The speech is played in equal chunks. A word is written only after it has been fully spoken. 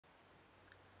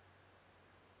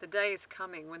The day is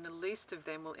coming when the least of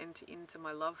them will enter into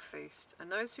my love feast,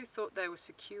 and those who thought they were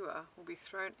secure will be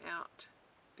thrown out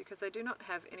because they do not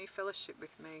have any fellowship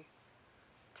with me.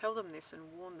 Tell them this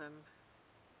and warn them.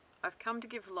 I've come to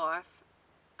give life,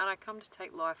 and I come to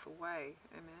take life away.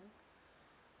 Amen.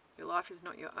 Your life is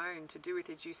not your own, to do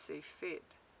with as you see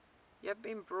fit. You have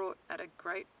been bought at a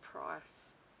great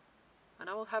price, and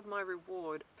I will have my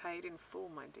reward paid in full,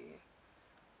 my dear.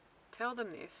 Tell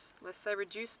them this, lest they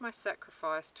reduce my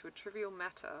sacrifice to a trivial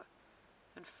matter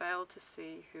and fail to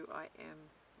see who I am.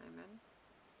 Amen.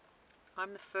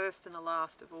 I'm the first and the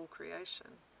last of all creation,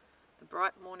 the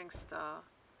bright morning star,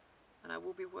 and I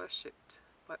will be worshipped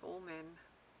by all men,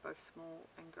 both small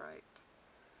and great.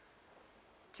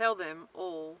 Tell them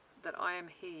all that I am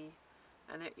He,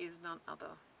 and there is none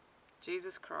other,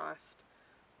 Jesus Christ,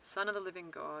 Son of the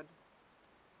living God,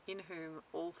 in whom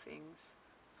all things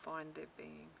find their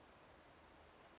being.